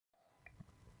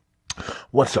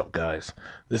What's up, guys?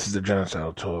 This is the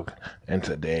Genocidal Talk, and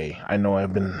today I know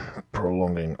I've been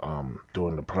prolonging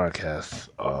doing the podcast.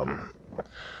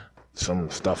 Some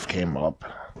stuff came up,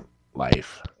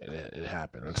 life it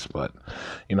happens, but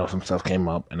some stuff came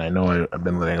up, and I know I've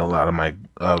been letting a lot of my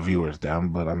viewers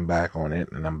down, but I'm back on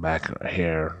it, and I'm back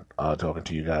here talking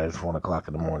to you guys 1 o'clock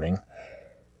in the morning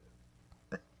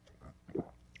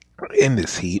in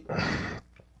this heat,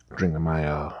 drinking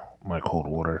my cold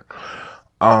water.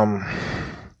 Um.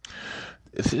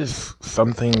 This is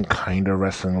something kind of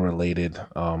wrestling related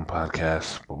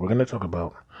podcast, but we're gonna talk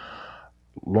about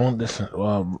long distance.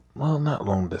 Well, not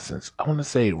long distance. I want to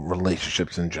say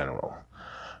relationships in general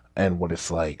and what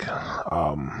it's like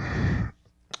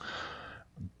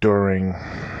during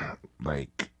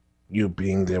like you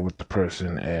being there with the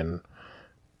person and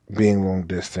being long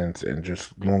distance and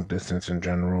just long distance in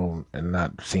general and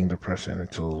not seeing the person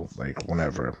until like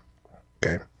whenever.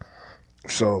 Okay,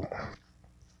 so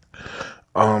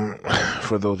Um,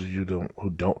 for those of you who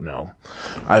don't know,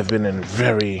 I've been in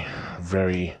very,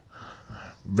 very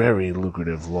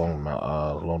lucrative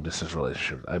long distance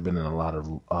relationships. I've been in a lot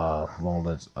of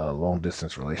long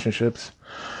distance relationships.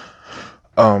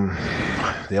 Um,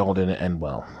 they all didn't end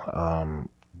well.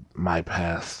 My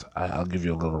past, I'll give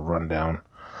you a little rundown.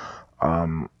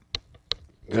 Um,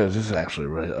 because this is actually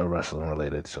a wrestling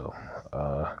related. So,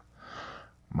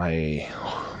 my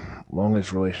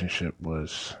longest relationship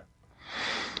was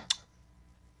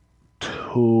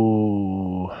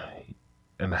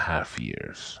 2.5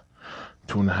 years.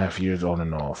 2.5 years on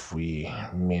and off. Me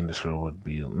and this girl would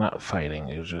be not fighting.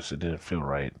 It was just it didn't feel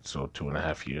right. So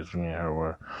 2.5 years, me and her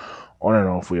were on and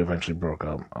off. We eventually broke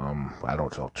up. I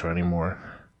don't talk to her anymore.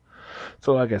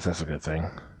 So I guess that's a good thing.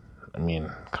 I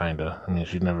mean, kinda. I mean,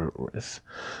 she never. It's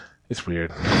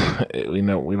weird. We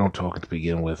don't talk to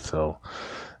begin with, so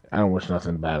I don't wish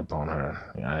nothing bad upon her.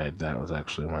 That was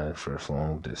actually my first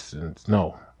long distance.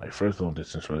 No, my first long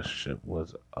distance relationship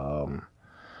was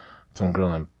some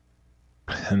girl in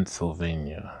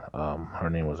Pennsylvania. Her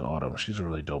name was Autumn. She's a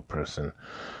really dope person.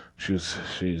 She's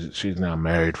now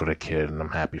married with a kid, and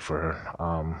I'm happy for her.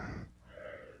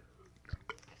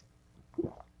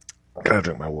 Gotta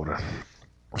drink my water.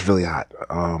 It's really hot.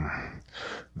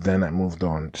 Then I moved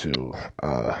on to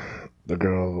the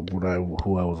girl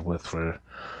who I was with for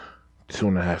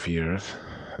 2.5 years.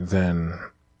 Then,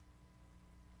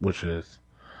 which is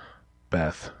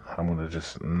Beth. I'm gonna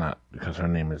just not, because her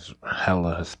name is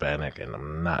hella Hispanic, and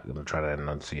I'm not gonna try to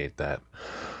enunciate that.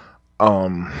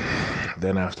 Um,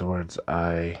 then afterwards,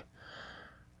 I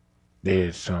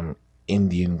dated some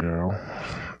Indian girl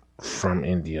from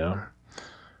India,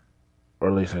 or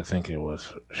at least I think it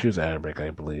was. She was Arabic, I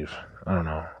believe. I don't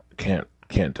know. Can't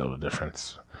tell the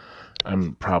difference.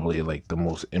 I'm probably like the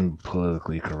most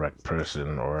impolitically correct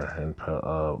person, or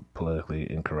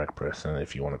politically incorrect person,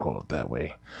 if you want to call it that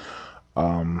way.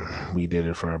 We did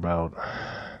it for about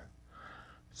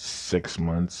 6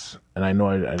 months, and I know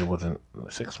I wasn't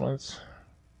 6 months.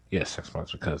 Yeah, 6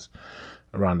 months, because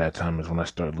around that time is when I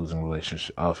started losing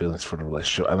relationship feelings for the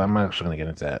relationship, and I'm actually gonna get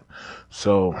into that.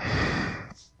 So,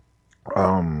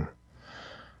 um,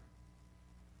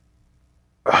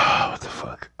 what the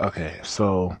fuck? Okay,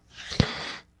 so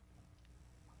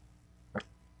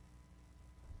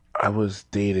I was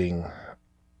dating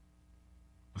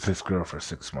this girl for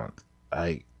 6 months.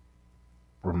 I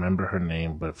remember her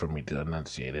name, but for me to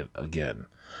enunciate it again,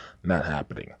 not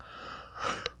happening.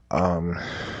 Um,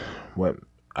 what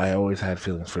I always had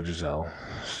feelings for Giselle.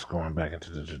 Just going back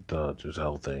into the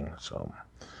Giselle thing. So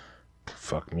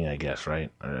fuck me, I guess.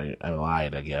 Right? I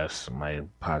lied. I guess my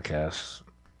podcast.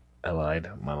 I lied.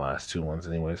 My last two ones,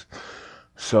 anyways.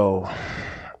 So,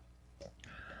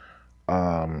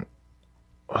 um,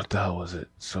 what the hell was it?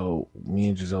 So me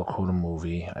and Giselle called a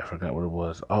movie. I forgot what it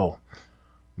was. Oh,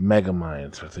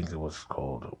 Megaminds, I think it was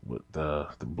called, with the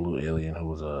blue alien who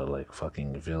was a like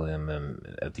fucking villain,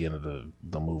 and at the end of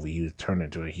the movie he was turned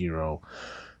into a hero.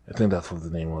 I think that's what the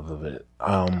name was of it.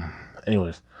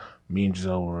 Anyways, me,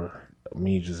 Giselle,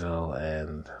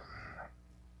 and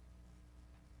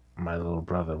my little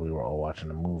brother. We were all watching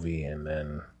the movie, and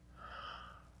then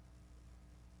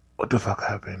what the fuck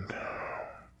happened?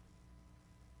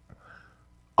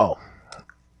 Oh,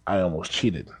 I almost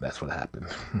cheated. That's what happened.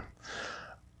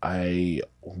 I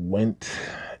went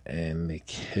and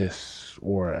kissed,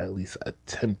 or at least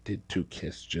attempted to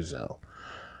kiss Giselle.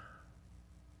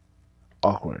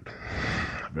 Awkward.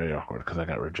 Very awkward, because I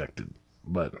got rejected.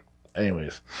 But,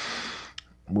 anyways,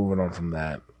 moving on from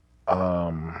that.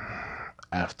 Um,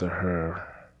 After her,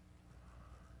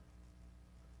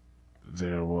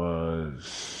 there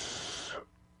was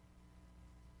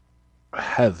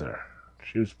Heather.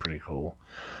 She was pretty cool.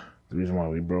 The reason why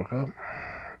we broke up,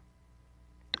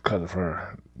 because of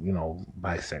her,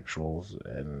 bisexuals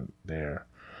and their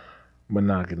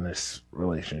monogamous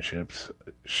relationships.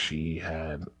 She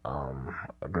had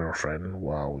a girlfriend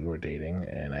while we were dating,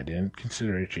 and I didn't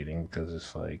consider it cheating because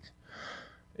it's like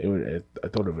I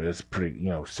thought of it as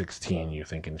pretty. 16. You're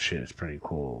thinking shit is pretty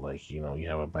cool. Like you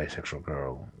have a bisexual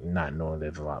girl, not knowing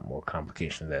there's a lot more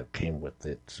complications that came with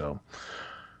it. So,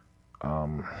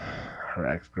 her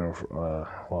ex girlfriend,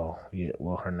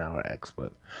 her now ex,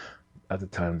 but at the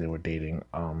time they were dating,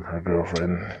 her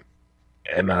girlfriend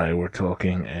and I were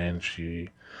talking, and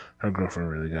her girlfriend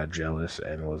really got jealous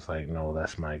and was like, "No,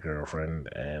 that's my girlfriend,"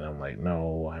 and I'm like,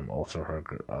 "No, I'm also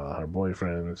her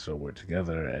boyfriend, so we're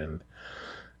together." And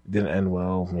it didn't end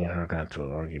well. Me and her got into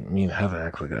an argument. Me and Heather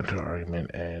actually got into an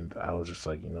argument, and I was just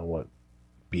like, you know what,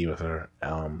 be with her.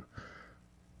 A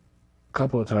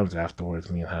couple of times afterwards,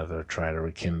 me and Heather tried to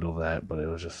rekindle that, but it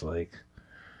was just like,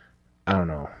 I don't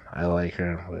know. I like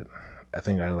her, but I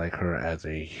think I like her as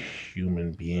a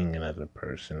human being and as a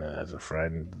person and as a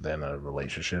friend than a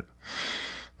relationship.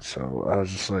 So I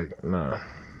was just like, nah.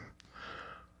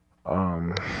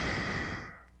 Um,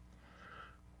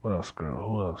 what else, girl?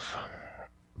 Who else?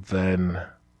 Then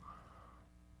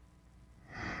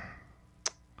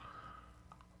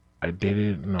I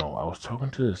dated. No, I was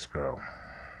talking to this girl.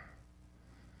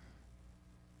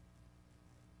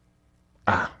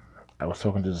 I was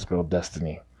talking to this girl,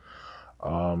 Destiny.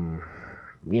 Um,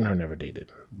 Me and her never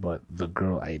dated, but the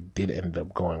girl I did end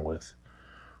up going with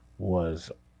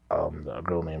was a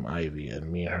girl named Ivy,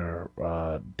 and me and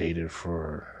her dated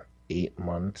for 8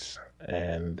 months,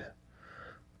 and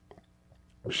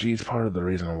she's part of the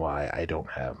reason why I don't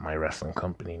have my wrestling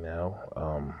company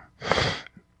now.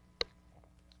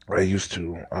 I used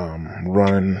to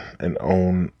run and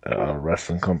own a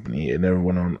wrestling company. It never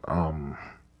went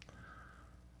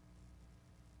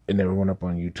up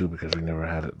on YouTube because we never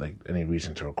had like any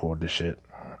reason to record this shit.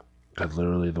 Because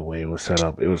literally the way it was set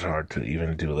up, it was hard to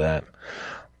even do that.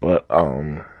 But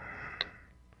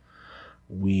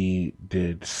we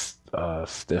did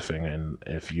stiffing, and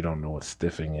if you don't know what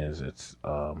stiffing is, it's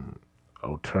a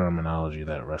terminology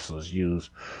that wrestlers use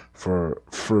for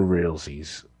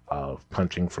realsies,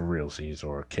 punching for realsies,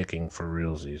 or kicking for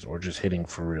realsies, or just hitting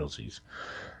for realsies.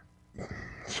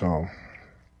 So,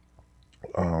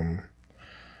 um,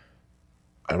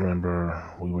 I remember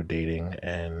we were dating,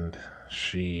 and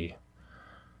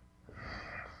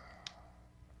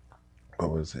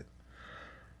what was it?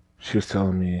 She was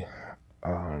telling me,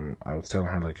 I was telling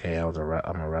her like, hey, I'm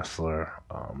a wrestler.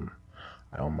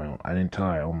 I own my own. I didn't tell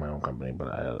her I own my own company, but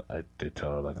I did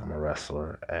tell her like I'm a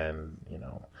wrestler, and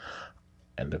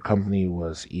and the company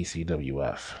was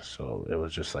ECWF. So it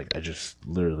was just like I just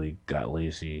literally got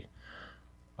lazy.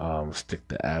 Stick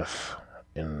the F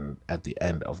in at the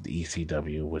end of the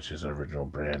ECW, which is the original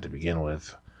brand to begin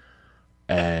with,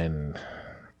 and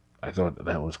I thought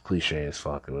that was cliche as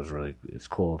fuck. It's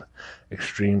called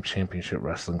Extreme Championship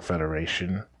Wrestling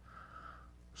Federation.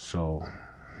 So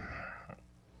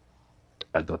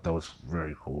I thought that was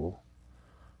very cool.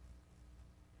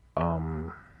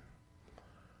 Um,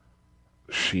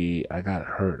 I got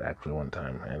hurt actually one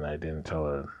time, and I didn't tell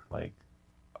her like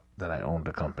that I owned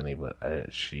a company, but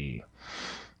she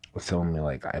was telling me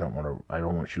like I don't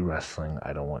want you wrestling,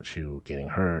 I don't want you getting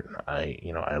hurt. I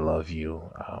love you.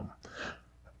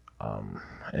 Um,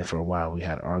 and for a while we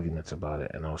had arguments about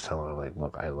it, and I was telling her like,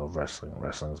 look, I love wrestling.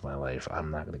 Wrestling is my life.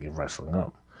 I'm not gonna give wrestling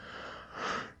up,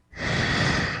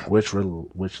 which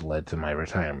led to my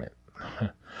retirement.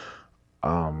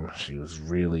 She was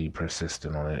really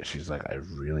persistent on it. She's like, I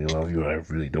really love you. I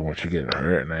really don't want you getting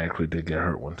hurt. And I actually did get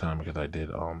hurt one time because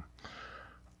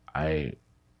I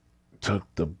took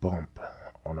the bump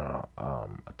on a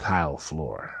tile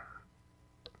floor,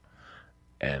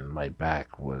 and my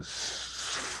back was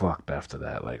fucked after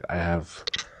that. Like I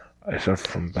suffer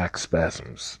from back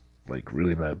spasms, like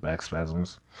really bad back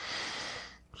spasms.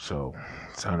 So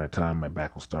time to time my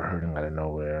back will start hurting out of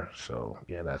nowhere. So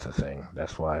yeah, that's a thing.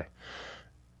 That's why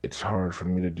it's hard for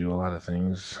me to do a lot of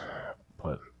things,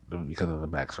 but because of the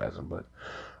back spasm. But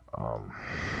um,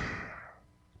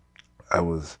 I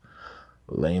was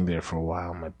laying there for a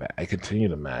while. My back, I continued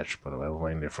to match, but I was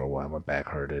laying there for a while. My back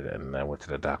hurted, and I went to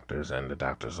the doctors, and the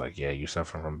doctor's like, "Yeah, you're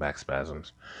suffering from back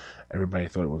spasms." Everybody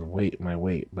thought it was my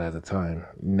weight, but at the time,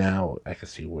 now I can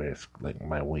see where it's like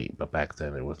my weight, but back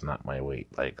then it was not my weight.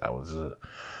 Like I was a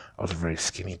very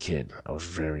skinny kid. I was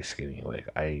very skinny. Like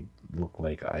I looked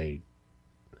like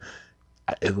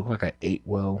it looked like I ate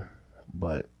well,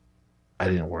 but I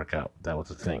didn't work out. That was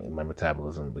the thing. My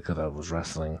metabolism, because I was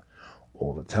wrestling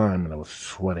all the time and I was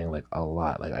sweating like a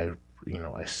lot. Like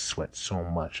I sweat so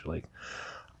much. Like,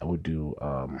 I would do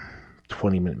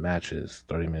 20-minute matches,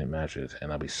 30-minute matches,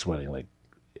 and I'll be sweating like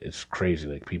it's crazy.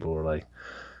 Like, people were like,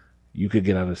 you could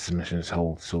get out of submissions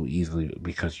hold so easily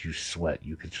because you sweat.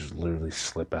 You could just literally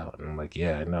slip out. And I'm like,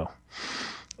 yeah, I know.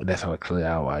 That's how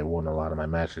I won a lot of my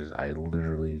matches. I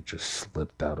literally just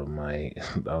slipped out of my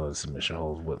other submission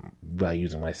holds by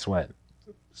using my sweat.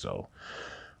 So,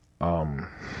 um,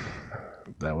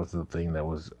 that was the thing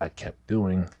I kept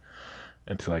doing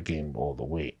until I gained all the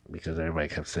weight, because everybody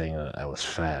kept saying I was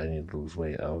fat, I need to lose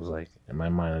weight. I was like, in my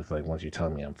mind, it's like, once you tell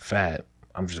me I'm fat,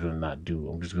 I'm just gonna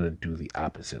do the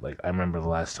opposite. Like, I remember the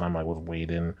last time I was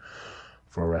weighed in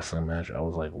for a wrestling match, I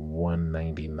was like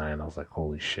 199. I was like,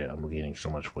 holy shit, I'm gaining so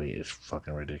much weight, it's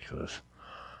fucking ridiculous.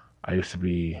 I used to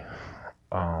be,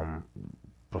 um,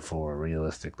 before,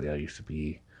 realistically, I used to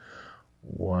be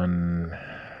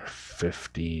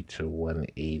 150 to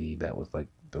 180. That was like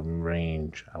the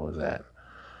range I was at.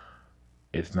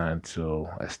 It's not until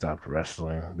I stopped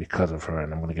wrestling because of her,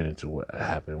 and I'm going to get into what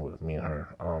happened with me and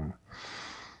her.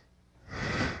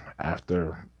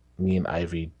 After me and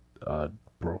Ivy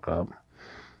broke up,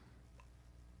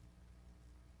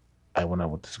 I went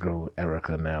out with this girl,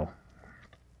 Erica. Now,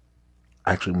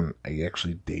 actually, when I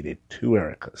actually dated two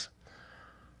Ericas.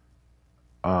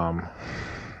 Um,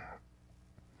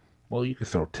 well, you could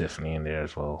throw Tiffany in there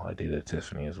as well. I dated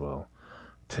Tiffany as well.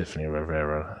 Tiffany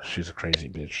Rivera. She's a crazy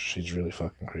bitch. She's really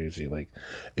fucking crazy. Like,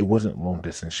 it wasn't long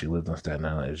distance. She lived on Staten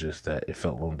Island. It's just that it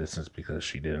felt long distance because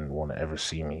she didn't want to ever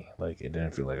see me. Like, it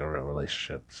didn't feel like a real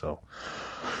relationship. So,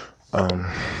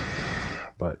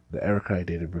 but the Erica I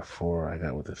dated before I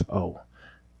got with this,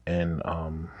 and,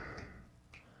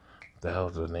 the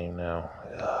hell's her name now?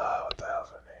 What the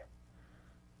hell's her name?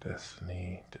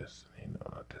 Destiny, no,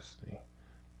 not Destiny.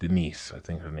 Denise, I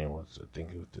think her name was, I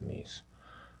think it was Denise.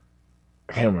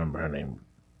 I can't remember her name.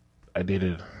 I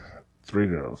dated 3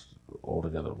 girls all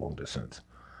together long distance.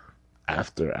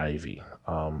 After Ivy,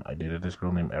 I dated this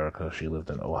girl named Erica. She lived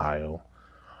in Ohio.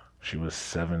 She was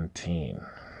 17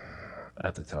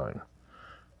 at the time.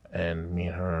 And me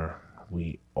and her,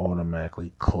 we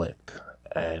automatically clicked.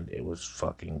 And it was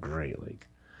fucking great. Like,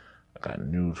 I got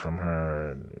news from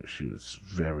her, and she was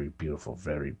very beautiful,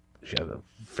 she had a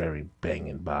very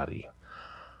banging body.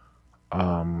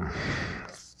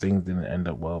 Things didn't end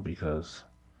up well because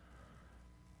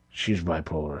she's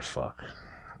bipolar as fuck.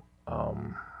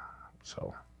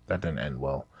 So that didn't end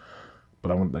well.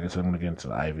 But like I said, I'm gonna get into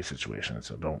the Ivy situation,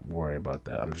 so don't worry about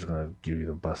that. I'm just gonna give you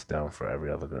the bust down for every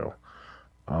other girl.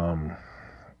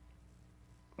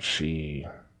 She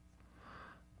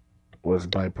was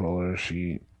bipolar.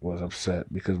 She was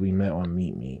upset because we met on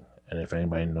Meet Me, and if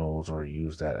anybody knows or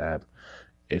used that app,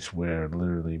 it's where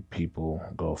literally people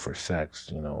go for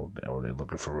sex, or they're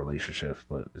looking for relationships,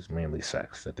 but it's mainly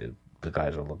sex that the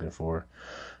guys are looking for.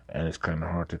 And it's kind of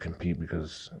hard to compete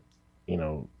because,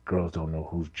 girls don't know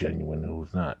who's genuine and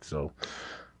who's not. So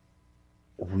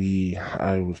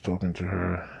I was talking to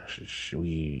her.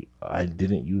 I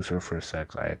didn't use her for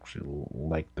sex. I actually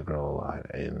liked the girl a lot.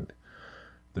 And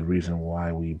the reason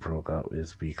why we broke up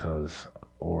is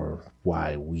or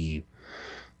why we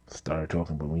started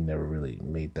talking, but we never really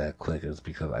made that click, is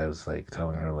because I was like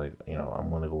telling her, like, I'm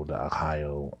gonna go to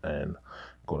Ohio and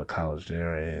go to college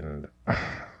there, and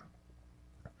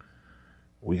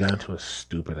we got into a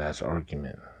stupid ass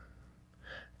argument,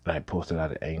 and I posted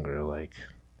out of anger, like,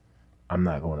 I'm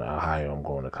not going to Ohio, I'm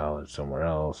going to college somewhere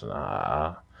else,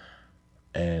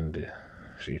 and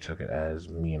she took it as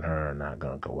me and her are not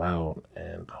gonna go out.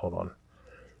 And hold on.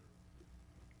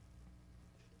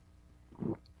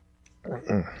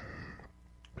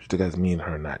 She took it as me and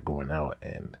her not going out,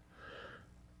 and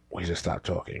we just stopped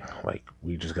talking. Like,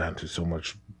 we just got into so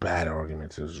much bad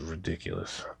arguments, it was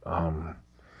ridiculous.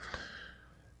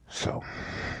 So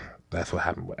that's what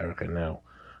happened with Erica. Now,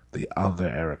 the other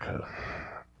Erica,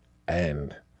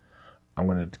 and I'm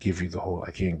gonna give you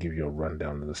I can't give you a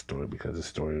rundown of the story because the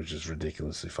story was just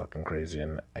ridiculously fucking crazy,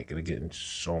 and I could get in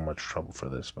so much trouble for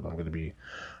this, but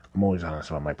I'm always honest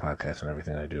about my podcast and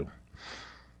everything I do.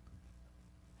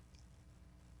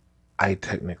 I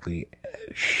technically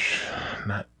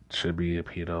should be a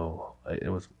pedo.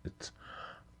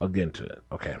 I'll get into it.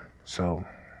 Okay, so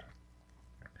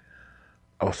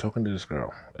I was talking to this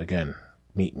girl again,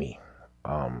 Meet Me,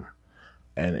 and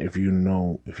if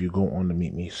you go on the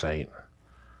Meet Me site,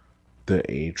 the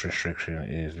age restriction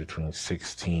is between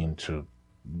 16 to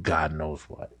God knows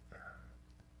what,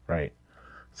 right?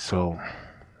 So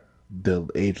the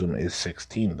age limit is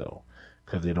 16 though,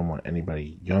 because they don't want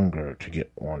anybody younger to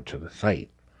get onto the site,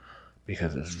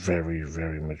 because it's very,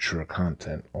 very mature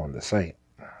content on the site.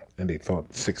 and they thought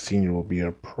 16-year would be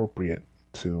appropriate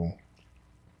to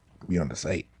be on the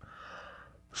site.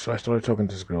 So I started talking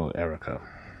to this girl, Erica,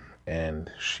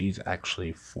 and she's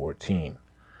actually 14.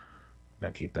 Now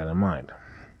keep that in mind.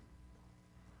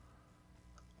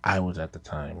 I was at the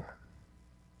time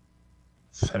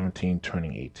 17,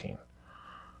 turning 18.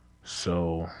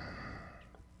 So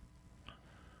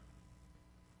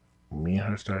me and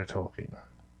her started talking.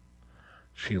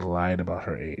 She lied about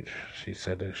her age. She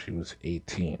said that she was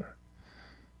 18.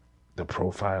 The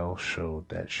profile showed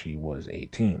that she was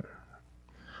 18.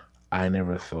 I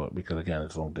never thought, because again,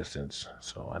 it's long distance,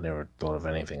 so I never thought of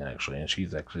anything actually. And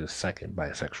she's actually the second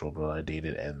bisexual girl I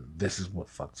dated, and this is what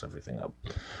fucks everything up.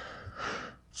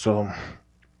 So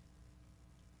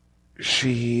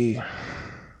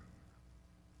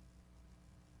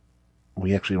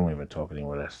we actually don't even talk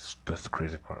anymore. That's the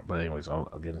crazy part. But anyways, I'll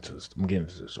get into this. I'm getting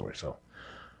into the story. So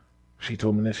she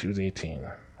told me that she was 18.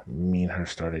 Me and her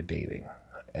started dating,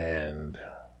 and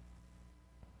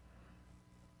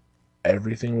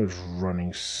everything was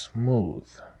running smooth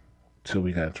till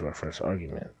we got into our first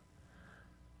argument,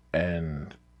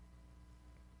 and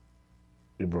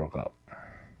we broke up.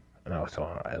 And I was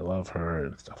telling her I love her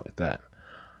and stuff like that.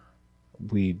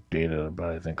 We dated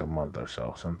about, I think, a month or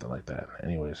so, something like that.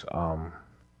 Anyways,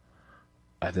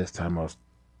 at this time I was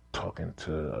talking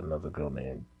to another girl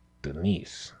named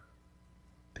Denise.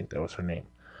 I think that was her name.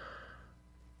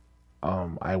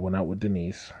 I went out with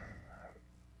Denise.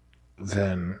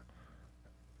 Then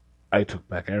I took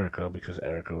back Erica because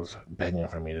Erica was begging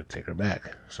for me to take her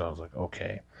back. So I was like,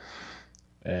 okay.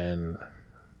 And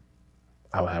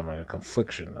I was having a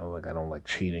confliction. I was like, I don't like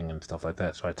cheating and stuff like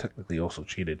that. So I technically also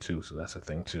cheated too. So that's a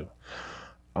thing too.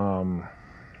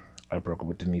 I broke up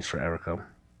with Denise for Erica,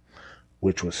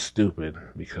 which was stupid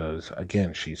because,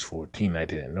 again, she's 14. I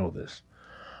didn't know this.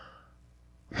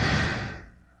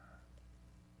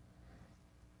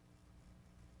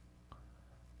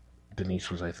 Denise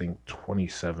was, I think,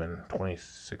 27,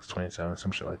 26, 27,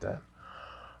 some shit like that.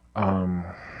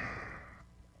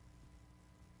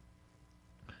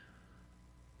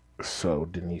 So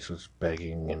Denise was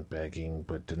begging and begging,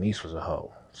 but Denise was a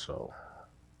hoe, so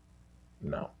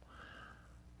no.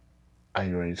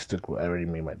 I already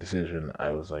made my decision.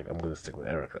 I was like, I'm gonna stick with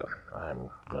Erica.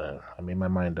 I made my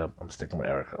mind up. I'm sticking with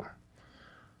Erica.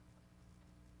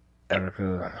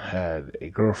 Erica had a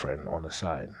girlfriend on the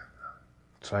side,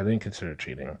 so I didn't consider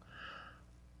cheating.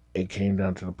 It came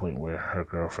down to the point where her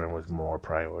girlfriend was more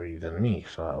priority than me.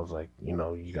 So I was like, you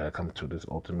gotta come to this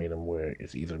ultimatum where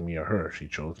it's either me or her. She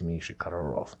chose me, she cut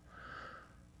her off.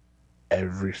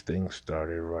 Everything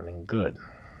started running good.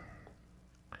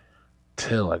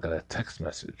 Till I got a text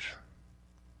message.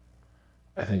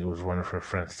 I think it was one of her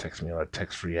friends texted me on a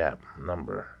text-free app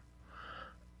number.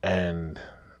 And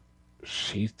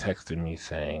she texted me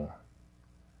saying,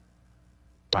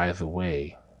 by the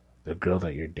way, the girl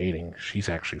that you're dating, she's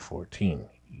actually 14.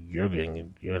 You're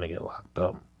gonna get locked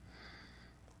up.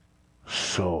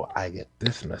 So I get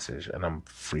this message and I'm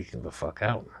freaking the fuck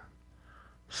out.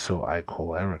 So I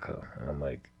call Erica and I'm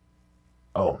like,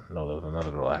 oh no, there was another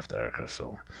girl after Erica,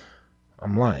 so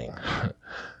I'm lying.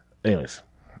 Anyways,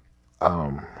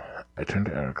 I turned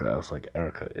to Erica. I was like,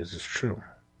 Erica, is this true?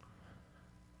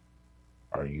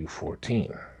 Are you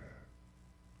 14?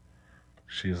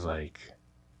 She's like,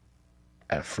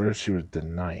 at first she was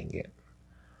denying it.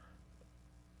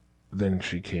 Then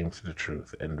she came to the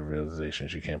truth and the realization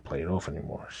she can't play it off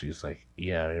anymore. She's like,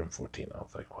 yeah, I am 14. I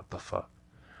was like, what the fuck?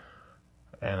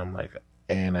 And I'm like,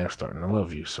 and I'm starting to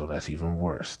love you, so that's even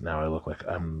worse. Now I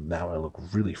look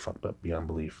really fucked up beyond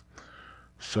belief.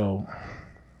 So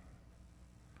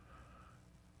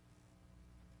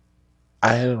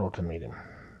I had an ultimatum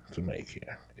to make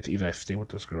here. It's either I stay with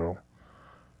this girl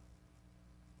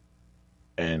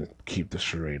and keep the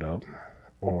charade up,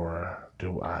 or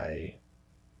do I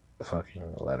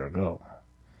fucking let her go?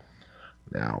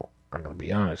 Now, I'm gonna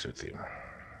be honest with you.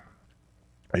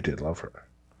 I did love her.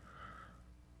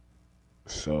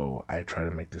 So I try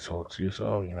to make this whole excuse,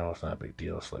 oh, it's not a big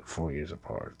deal. It's like 4 years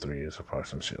apart, 3 years apart,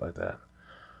 some shit like that.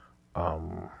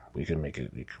 We can make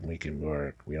it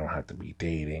work. We don't have to be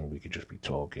dating. We could just be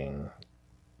talking,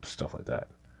 stuff like that.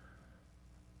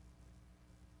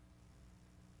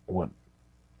 What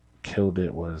killed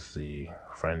it was the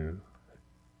friend.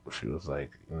 She was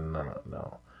like,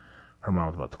 no. Her mom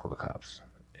was about to call the cops.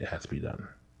 It has to be done.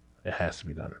 It has to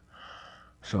be done.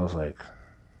 So I was like,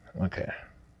 okay.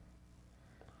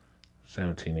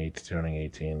 17, 18, turning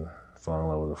 18, fall in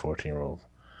love with a 14-year-old.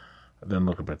 Then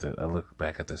I look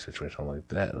back at the situation. I'm like,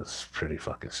 that was pretty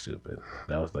fucking stupid.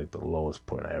 That was like the lowest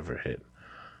point I ever hit.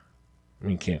 I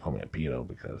mean, you can't call me a pedo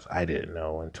because I didn't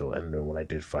know until, and then when I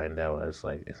did find out, it's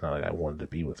like, it's not like I wanted to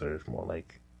be with her. It's more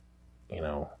like, you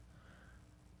know,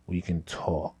 we can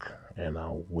talk and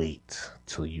I'll wait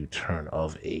till you turn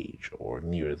of age or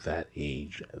near that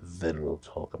age, then we'll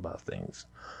talk about things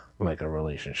like a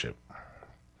relationship.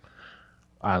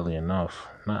 Oddly enough,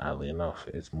 not oddly enough,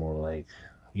 it's more like,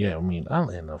 yeah, I mean,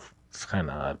 oddly enough, it's kind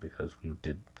of odd because we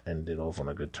did end it off on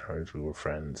a good terms. We were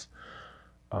friends.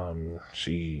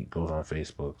 She goes on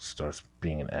Facebook, starts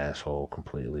being an asshole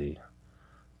completely,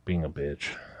 being a bitch.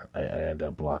 I end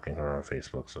up blocking her on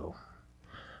Facebook, so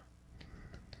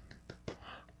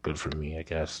good for me, I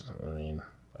guess. I mean,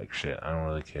 like shit, I don't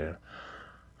really care.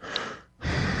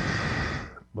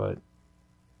 But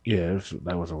yeah,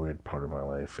 that was a weird part of my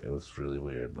life. It was really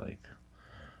weird. Like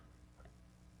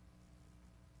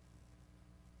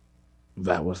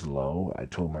that was low. I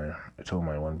told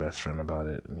my one best friend about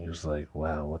it, and he was like,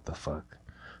 "Wow, what the fuck?"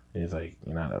 He's like,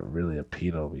 "You're not really a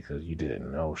pedo because you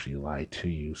didn't know she lied to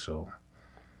you." So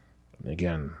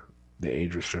again, the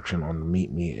age restriction on the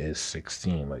Meet Me is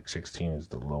 16. Like 16 is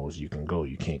the lowest you can go.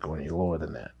 You can't go any lower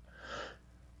than that.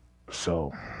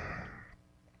 So,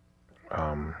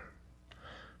 um,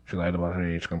 she lied about her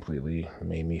age completely,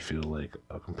 made me feel like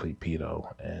a complete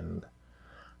pedo, and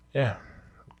yeah,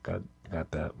 got got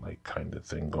that like kind of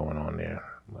thing going on there.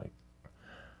 Like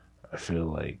I feel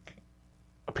like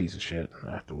a piece of shit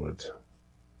afterwards.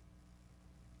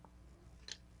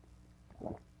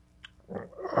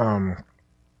 Um,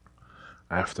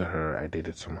 After her, I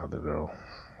dated some other girl.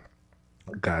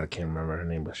 God, I can't remember her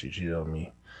name, but she cheated on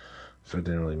me, so it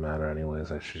didn't really matter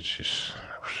anyways. I should just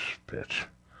bitch.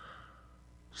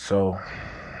 So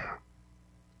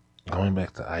going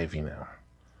back to Ivy now.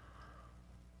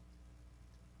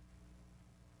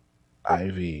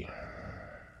 Ivy,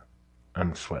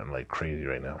 I'm sweating like crazy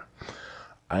right now.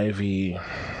 Ivy,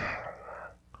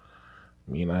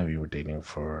 me and Ivy were dating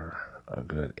for a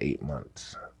good 8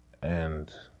 months,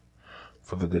 and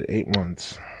for the good 8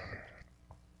 months,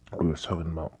 we was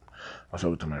talking about. I was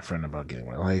talking to my friend about getting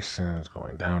my license,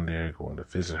 going down there, going to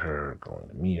visit her, going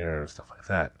to meet her, stuff like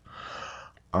that.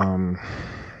 Um,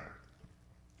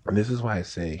 and this is why I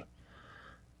say,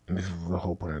 and this is the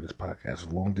whole point of this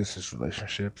podcast: long distance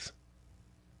relationships.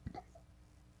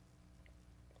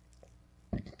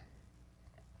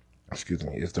 Excuse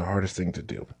me, is the hardest thing to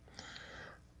do.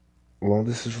 Long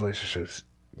distance relationships,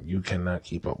 you cannot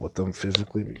keep up with them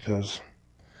physically because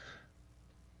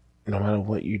no matter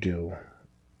what you do,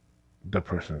 the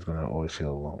person is gonna always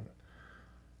feel alone.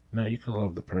 Now you can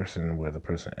love the person where the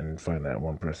person and find that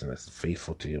one person that's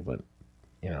faithful to you, but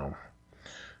you know,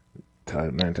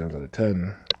 9 times out of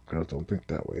 10, girls don't think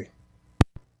that way.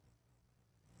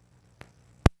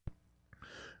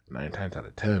 9 times out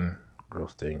of 10,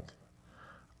 girls think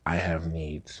I have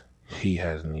needs, he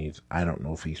has needs. I don't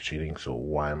know if he's cheating, so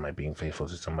why am I being faithful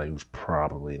to somebody who's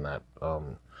probably not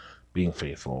being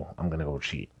faithful? I'm gonna go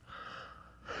cheat.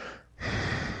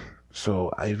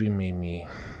 So Ivy made me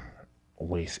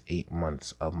waste 8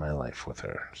 months of my life with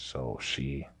her. So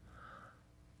she,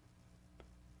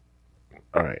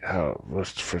 all right, how?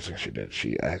 What's the first thing she did?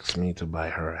 She asked me to buy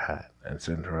her a hat and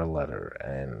send her a letter,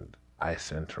 and I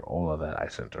sent her all of that. I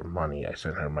sent her money. I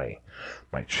sent her my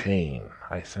chain.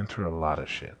 I sent her a lot of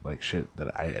shit, like shit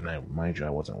that I mind you, I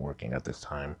wasn't working at this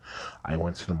time. I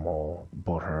went to the mall,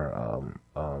 bought her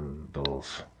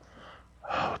those.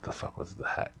 What the fuck was the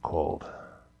hat called?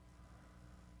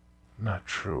 Not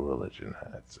True Religion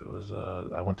hats. It was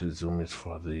I went to Zoomies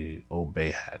for the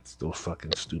Obey hats. Those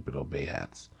fucking stupid Obey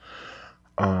hats.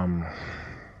 Um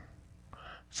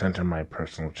Sent her my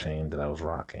personal chain that I was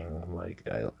rocking. Like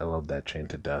I love that chain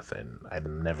to death and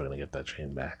I'm never gonna get that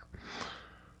chain back.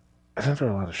 I sent her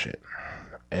a lot of shit.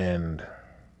 And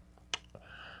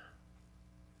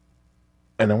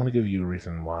I want to give you a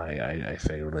reason why I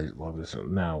say long distance.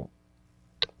 Now,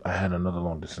 I had another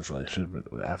long distance relationship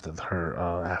after her,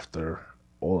 after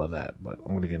all of that, but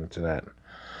I'm gonna get into that.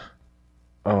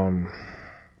 Um,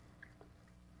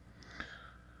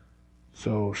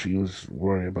 so she was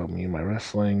worried about me and my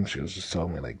wrestling. She was just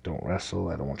telling me like, "Don't wrestle.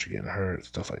 I don't want you getting hurt,"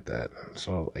 stuff like that.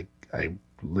 So I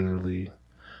literally,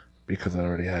 because I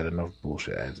already had enough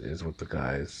bullshit as is with the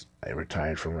guys, I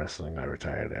retired from wrestling. I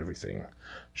retired everything.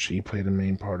 She played the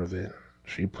main part of it.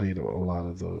 She played a lot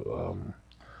of the.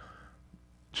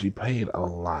 She played a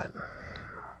lot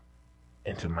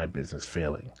into my business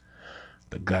failing.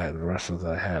 The wrestlers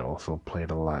that I had also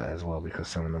played a lot as well because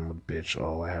some of them would bitch,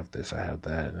 oh, I have this, I have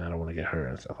that, and I don't want to get hurt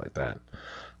and stuff like that.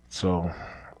 So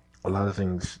a lot of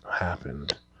things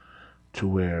happened to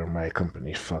where my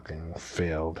company fucking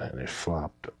failed and it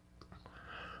flopped.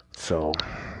 So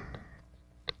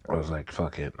I was like,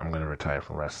 fuck it, I'm gonna retire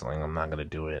from wrestling. I'm not gonna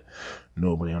do it.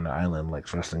 Nobody on the island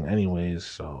likes wrestling anyways,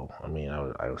 so I mean,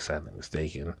 I was sadly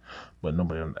mistaken. But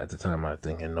at the time I was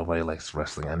thinking nobody likes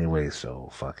wrestling anyways, so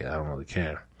fuck it, I don't really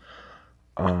care.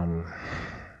 Um,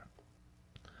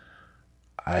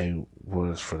 I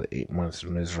was for the 8 months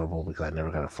miserable because I never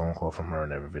got a phone call from her,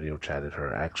 never video chatted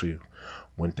her. I actually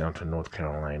went down to North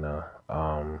Carolina.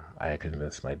 I had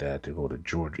convinced my dad to go to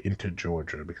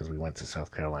Georgia, because we went to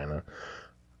South Carolina,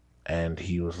 and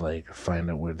he was like,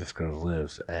 "Find out where this girl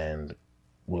lives, and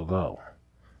we'll go."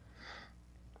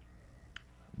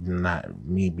 Not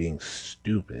me being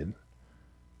stupid,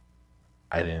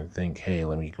 I didn't think, "Hey,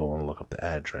 let me go and look up the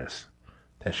address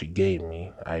that she gave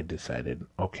me." I decided,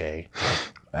 okay,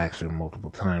 I asked her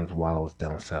multiple times while I was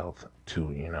down south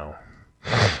to,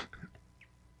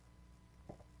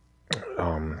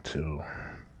 to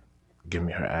give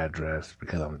me her address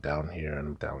because I'm down here and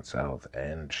I'm down south,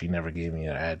 and she never gave me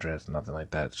an address, nothing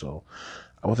like that. So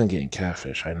I wasn't getting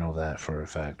catfish. I know that for a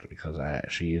fact because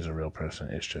she is a real person.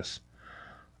 It's just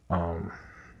um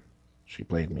she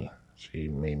played me. She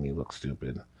made me look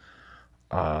stupid.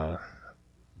 Uh,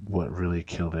 what really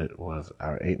killed it was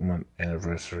our 8 month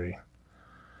anniversary.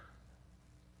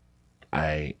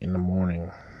 In the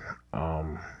morning,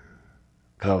 um,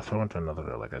 'cause I was talking to another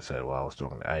girl, like I said, while I was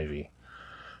talking to Ivy,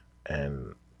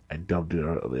 and I dubbed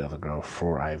the other girl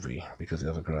for Ivy because the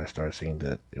other girl, I started seeing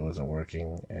that it wasn't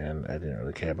working, and I didn't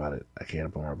really care about it. I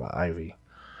cared more about Ivy.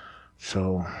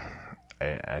 So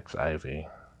I asked Ivy,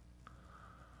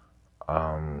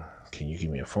 can you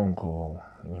give me a phone call?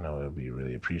 It would be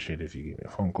really appreciated if you give me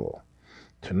a phone call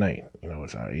tonight.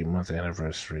 It's our 8 month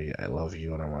anniversary. I love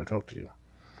you and I want to talk to you.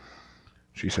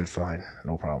 She said, fine,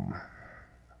 no problem.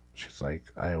 She's like,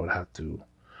 I would have to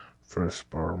first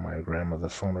borrow my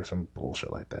grandmother's phone or some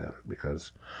bullshit like that,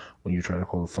 because when you try to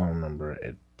call the phone number,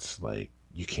 it's like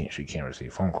she can't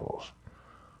receive phone calls.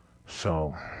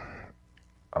 So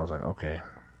I was like, okay.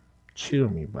 Cheated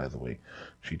on me, by the way.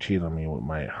 She cheated on me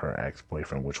with her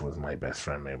ex-boyfriend, which was my best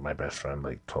friend. My best friend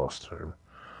like tossed her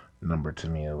number to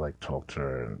me and like talked to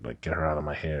her and like get her out of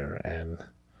my hair, and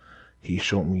he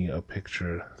showed me a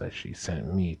picture that she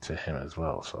sent me to him as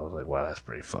well. So I was like, wow, that's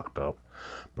pretty fucked up.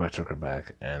 But I took her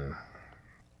back and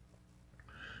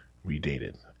we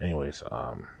dated. Anyways,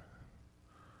 I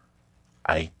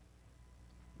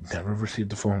never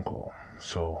received a phone call,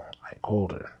 so I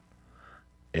called her.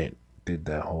 It did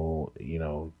that whole,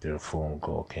 their phone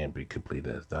call can't be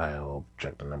completed as dial,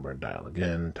 check the number and dial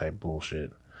again type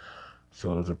bullshit.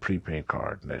 So it was a prepaid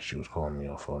card that she was calling me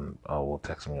off on,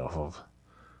 text me off of.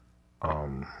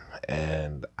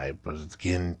 And I was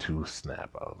beginning to snap.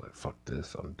 I was like, fuck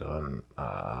this, I'm done.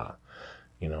 I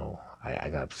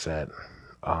got upset.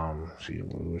 We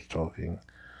was talking,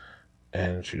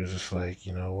 and she was just like,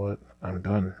 you know what, I'm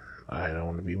done. I don't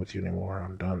want to be with you anymore.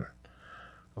 I'm done.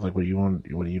 I was like, what do you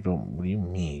want? What do you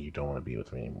mean you don't want to be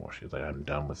with me anymore? She's like, I'm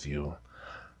done with you.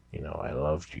 I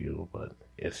loved you, but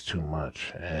it's too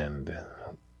much. And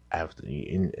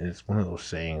it's one of those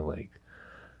saying like,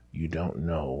 you don't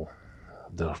know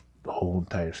the whole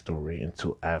entire story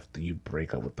until after you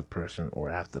break up with the person or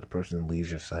after the person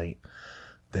leaves your sight.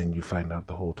 Then you find out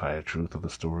the whole entire truth of the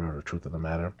story or the truth of the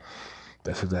matter.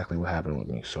 That's exactly what happened with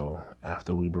me. So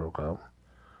after we broke up,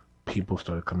 people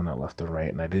started coming out left and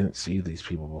right, and I didn't see these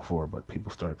people before, but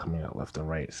people started coming out left and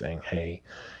right saying, hey,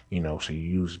 she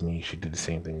used me, she did the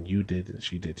same thing you did and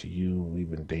she did to you,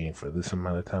 we've been dating for this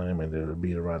amount of time, and it'll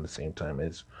be around the same time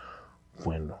as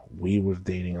when we were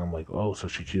dating. I'm like, oh, so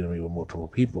she cheated on me with multiple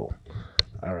people.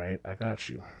 All right, I got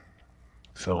you.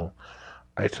 So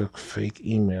I took fake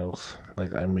emails,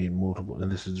 like I made multiple,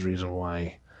 and this is the reason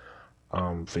why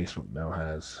Facebook now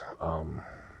has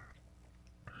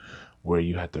where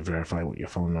you had to verify with your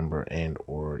phone number and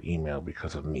or email.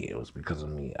 Because of me, it was because of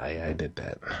me. I did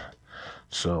that.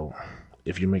 So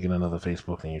if you're making another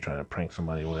Facebook and you're trying to prank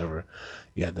somebody, whatever,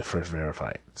 you had to first verify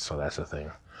it. So that's the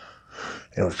thing.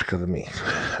 It was because of me,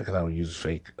 because I would use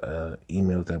fake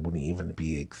emails that wouldn't even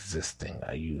be existing.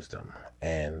 I used them,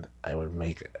 and I would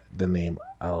make the name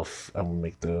Alf. I would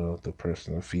make the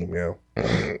person a female.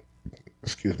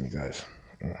 Excuse me, guys.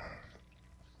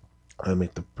 I would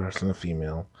make the person a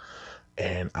female,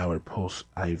 and I would post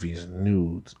Ivy's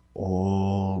nudes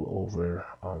all over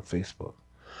on Facebook.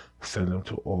 Send them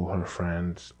to all her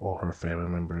friends, all her family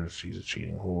members. She's a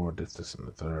cheating whore, this, and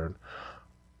the third.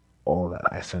 All that.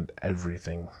 I sent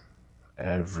everything.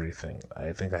 Everything.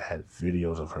 I think I had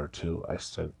videos of her too. I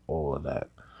sent all of that.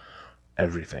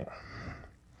 Everything.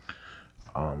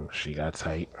 She got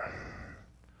tight.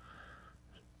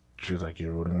 She was like,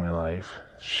 you're ruining my life.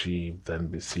 She then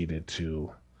proceeded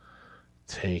to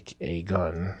take a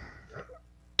gun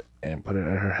and put it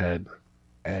in her head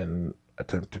and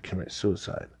attempt to commit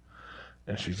suicide.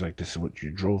 And she's like, "This is what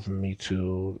you drove me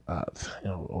to,"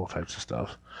 all types of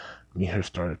stuff. Me and her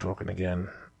started talking again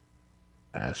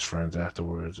as friends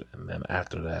afterwards, and then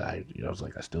after that, I was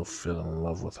like, I still feel in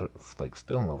love with her, like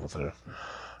still in love with her.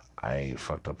 I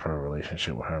fucked up her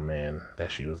relationship with her man that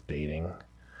she was dating.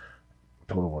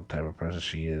 Told her what type of person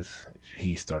she is.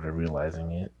 He started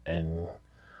realizing it, and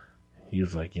he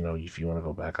was like, if you want to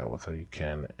go back out with her, you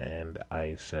can. And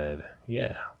I said,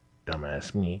 yeah,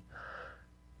 dumbass me.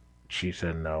 She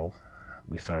said no.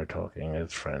 We started talking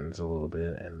as friends a little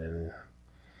bit, and then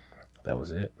that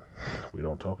was it. We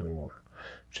don't talk anymore.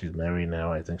 She's married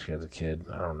now. I think she has a kid.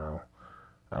 I don't know.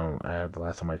 The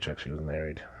last time I checked, she was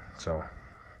married. So,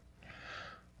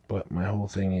 but my whole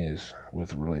thing is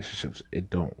with relationships,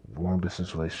 long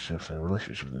distance relationships and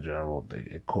relationships in general,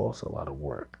 it costs a lot of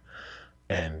work,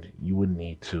 and you would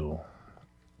need to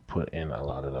put in a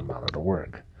lot of the amount of the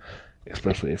work,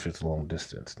 especially if it's long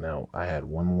distance. Now, I had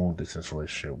one long distance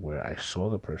relationship where I saw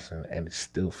the person and it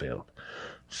still failed.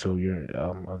 So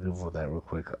I'll give over that real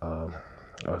quick.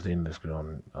 I was dating this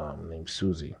girl named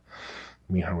Susie.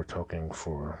 Me and her were talking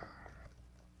for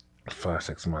 5,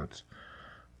 6 months.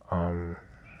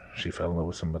 She fell in love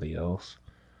with somebody else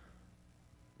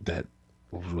that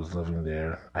was living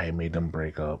there. I made them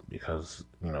break up because,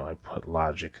 I put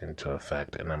logic into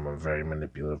effect, and I'm a very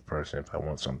manipulative person. If I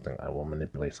want something, I will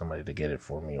manipulate somebody to get it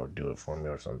for me or do it for me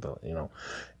or something,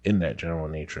 in that general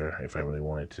nature, if I really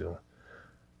wanted to.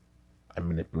 I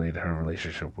manipulated her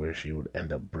relationship where she would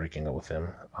end up breaking up with him.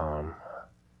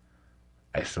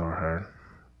 I saw her.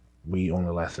 We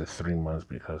only lasted 3 months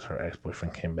because her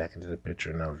ex-boyfriend came back into the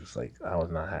picture, and I was just like, I was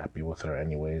not happy with her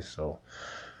anyways. So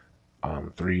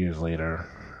 3 years later,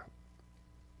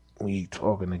 we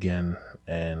talking again,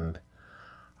 and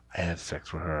I had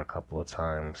sex with her a couple of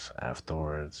times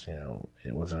afterwards.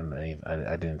 It wasn't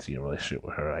I didn't see a relationship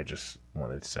with her. I just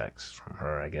wanted sex from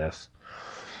her, I guess.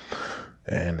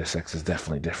 And the sex is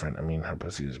definitely different. I mean, her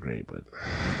pussy is great, but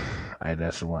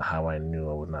that's how I knew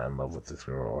I was not in love with this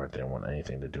girl, or I didn't want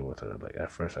anything to do with her. Like,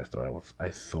 at first I thought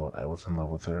I was in love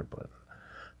with her, but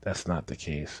that's not the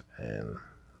case, and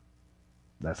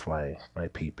that's why my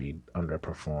PP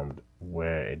underperformed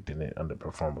where it didn't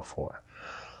underperform before.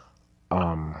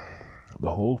 The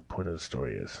whole point of the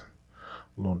story is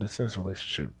long distance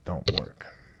relationships don't work.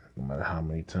 No matter how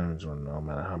many times or no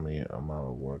matter how many amount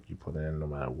of work you put in, no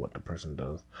matter what the person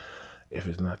does, if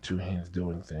it's not two hands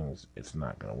doing things, it's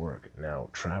not going to work. Now,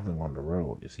 traveling on the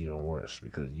road is even worse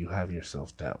because you have your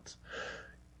self-doubts.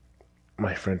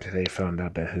 My friend today found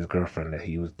out that his girlfriend that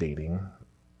he was dating,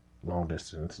 long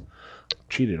distance,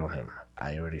 cheated on him.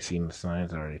 I already seen the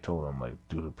signs. I already told him, like,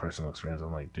 due to personal experience,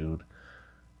 I'm like, dude,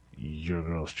 your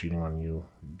girl's cheating on you.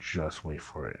 Just wait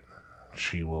for it.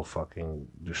 She will fucking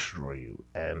destroy you.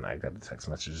 And I got the text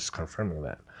messages confirming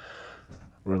that.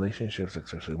 Relationships,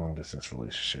 especially long distance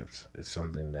relationships, is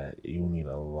something that you need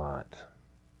a lot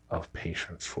of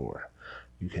patience for.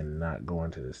 You cannot go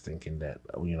into this thinking that,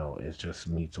 it's just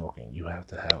me talking. You have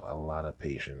to have a lot of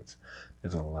patience.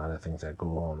 There's a lot of things that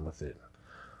go on with it.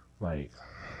 Like,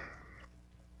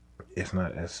 it's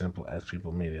not as simple as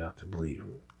people made it out to believe.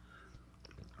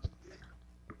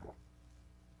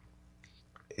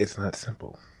 It's not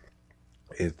simple.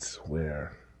 It's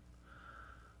where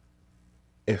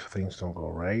if things don't go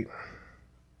right,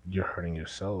 you're hurting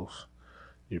yourself.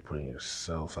 You're putting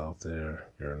yourself out there.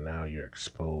 You're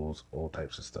exposed. All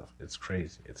types of stuff. It's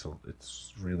crazy. It's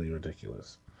really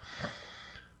ridiculous.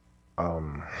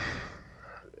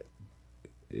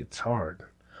 It's hard.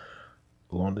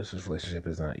 Long distance relationship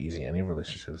is not easy. Any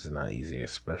relationship is not easy,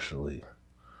 especially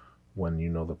when you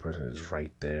know the person is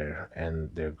right there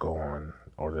and they're gone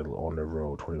or they're on the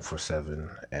road 24/7,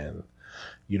 and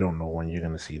you don't know when you're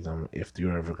gonna see them, if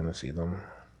you're ever gonna see them.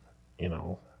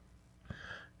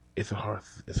 It's a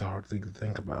hard thing to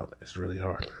think about. It's really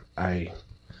hard. I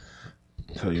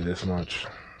tell you this much.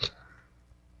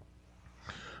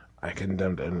 I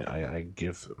condemn and I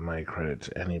give my credit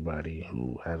to anybody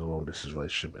who has a long distance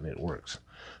relationship and it works.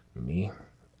 Me,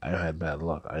 I had bad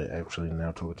luck. I actually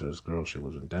now talk to this girl. She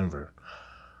lives in Denver.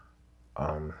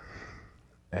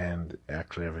 And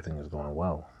actually everything is going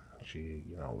well. She's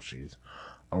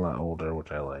a lot older,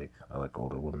 which I like. I like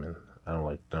older women. I don't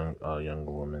like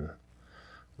younger women.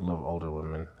 I love older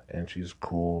women. And she's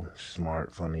cool,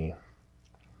 smart, funny,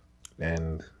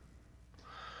 and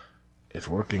it's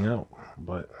working out.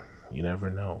 But you never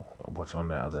know what's on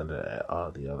the other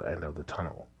end of the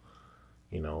tunnel.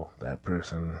 That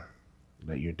person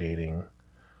that you're dating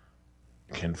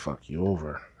can fuck you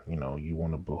over. you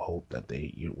want to hope that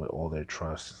with all their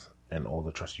trust and all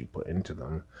the trust you put into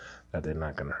them, that they're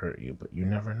not going to hurt you. But you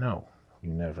never know.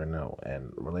 You never know.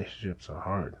 And relationships are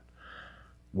hard.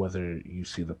 Whether you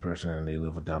see the person and they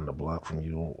live down the block from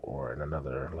you, or in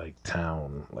another like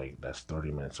town, like that's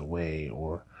 30 minutes away,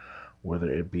 or whether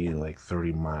it be like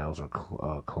 30 miles or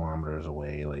kilometers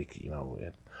away, like,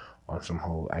 on some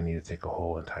whole, I need to take a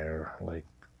whole entire like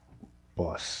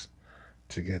bus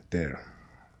to get there.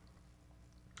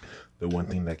 The one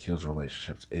thing that kills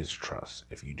relationships is trust.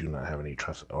 If you do not have any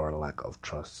trust or lack of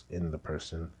trust in the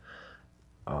person,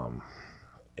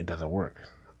 it doesn't work.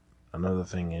 Another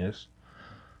thing is,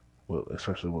 well,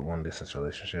 especially with long distance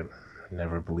relationship,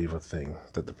 never believe a thing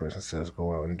that the person says.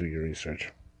 Go out and do your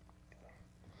research.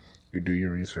 You do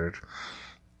your research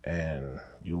and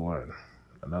you learn.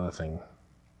 Another thing,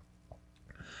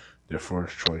 their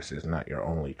first choice is not your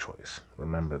only choice.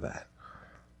 Remember that.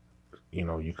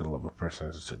 You can love a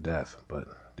person to death, but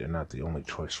they're not the only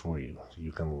choice for you.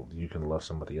 You can love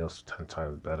somebody else 10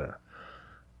 times better,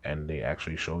 and they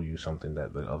actually show you something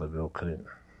that the other girl couldn't.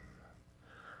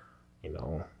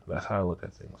 That's how I look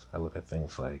at things. I look at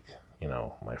things like,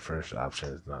 my first option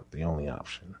is not the only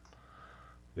option.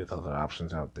 There's other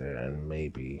options out there, and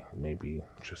maybe,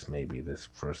 just maybe, this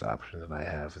first option that I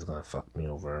have is gonna fuck me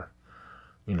over.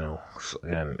 So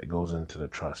again, it goes into the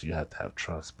trust. You have to have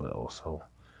trust, but also,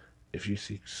 if you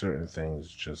seek certain things,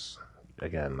 just,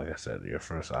 again, like I said, your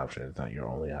first option is not your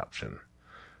only option.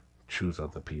 Choose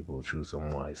other people, choose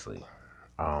them wisely.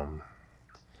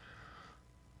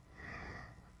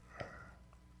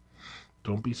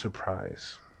 Don't be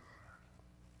surprised.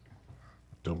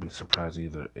 Don't be surprised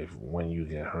either if when you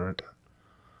get hurt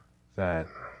that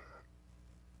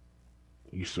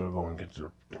you start going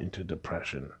into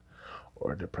depression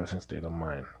or a depressing state of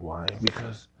mind. Why?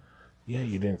 Because yeah,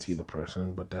 you didn't see the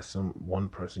person, but that's some one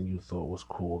person you thought was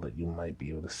cool that you might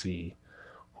be able to see,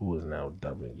 who is now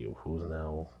dubbing you, who's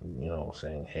now,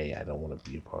 saying, hey, I don't want to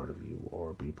be a part of you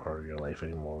or be part of your life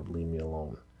anymore. Leave me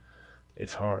alone.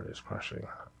 It's hard. It's crushing.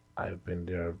 I've been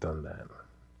there. I've done that.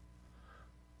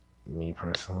 Me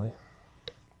personally,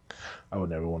 I would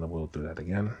never want to go through that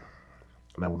again.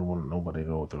 And I wouldn't want nobody to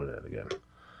go through that again.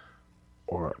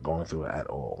 Or going through it at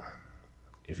all.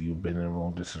 If you've been in a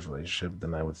long distance relationship,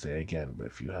 then I would say again. But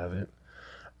if you haven't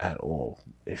at all,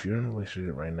 if you're in a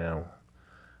relationship right now,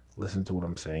 listen to what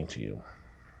I'm saying to you.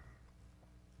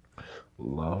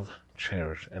 Love,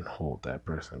 cherish, and hold that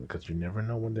person, because you never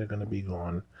know when they're gonna be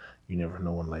gone. You never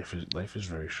know when life is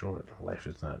very short. Life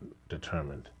is not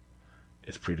determined.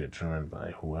 It's predetermined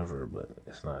by whoever, but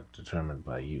it's not determined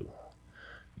by you.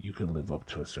 You can live up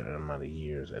to a certain amount of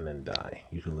years and then die.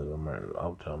 You can live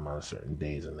up to a amount of certain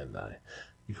days and then die.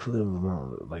 You can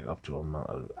live like up to a amount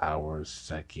of hours,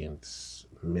 seconds,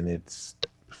 minutes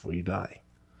before you die.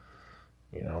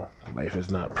 Life is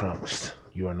not promised.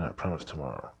 You are not promised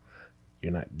tomorrow.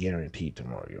 You're not guaranteed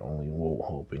tomorrow. You're only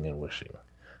hoping and wishing.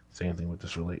 Same thing with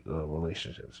this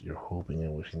relationships. You're hoping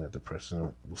and wishing that the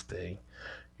person will stay.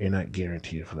 You're not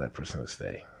guaranteed for that person to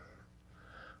stay.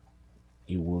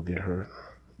 You will get hurt,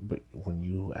 but when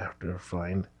you after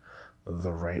find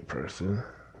the right person,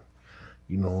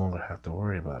 you no longer have to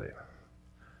worry about it.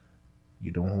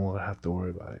 You no longer have to worry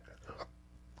about it.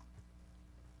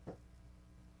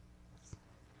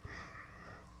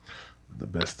 The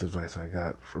best advice I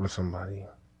got from somebody,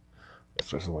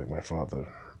 especially like my father,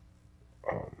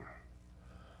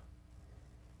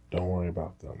 don't worry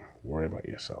about them. Worry about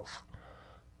yourself.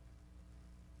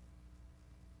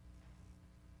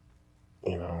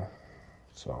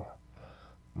 So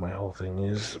my whole thing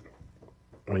is,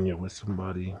 when you're with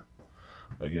somebody,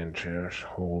 again, cherish,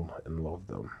 hold, and love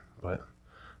them. But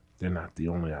they're not the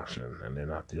only option, and they're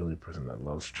not the only person that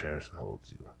loves, cherishes, and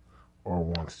holds you, or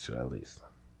wants to at least.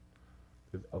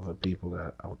 There's other people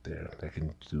that out there that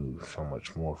can do so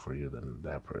much more for you than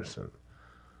that person.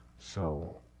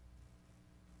 So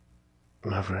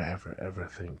never, ever, ever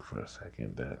think for a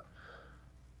second that,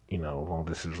 long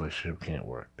distance relationship can't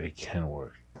work. They can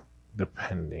work,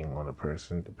 depending on the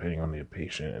person, depending on the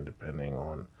patient, and depending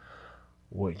on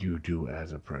what you do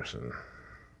as a person.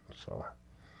 So,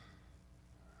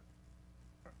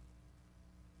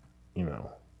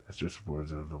 that's just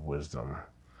words of the wisdom.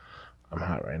 I'm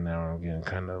hot right now. I'm getting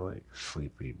kind of like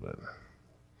sleepy, but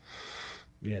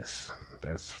yes,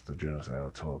 that's the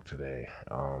genocidal talk today.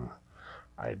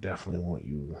 I definitely want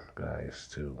you guys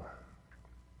to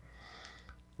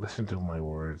listen to my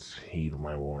words, heed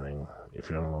my warning. If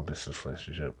you're in a long distance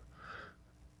relationship,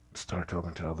 start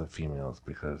talking to other females,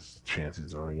 because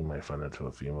chances are you might find into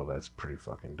a female that's pretty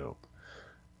fucking dope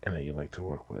and that you like to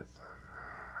work with.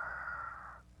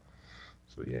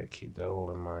 So yeah, keep that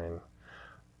all in mind.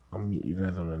 I'll meet you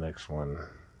guys on the next one.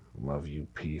 Love you,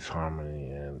 peace, harmony,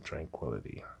 and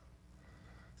tranquility.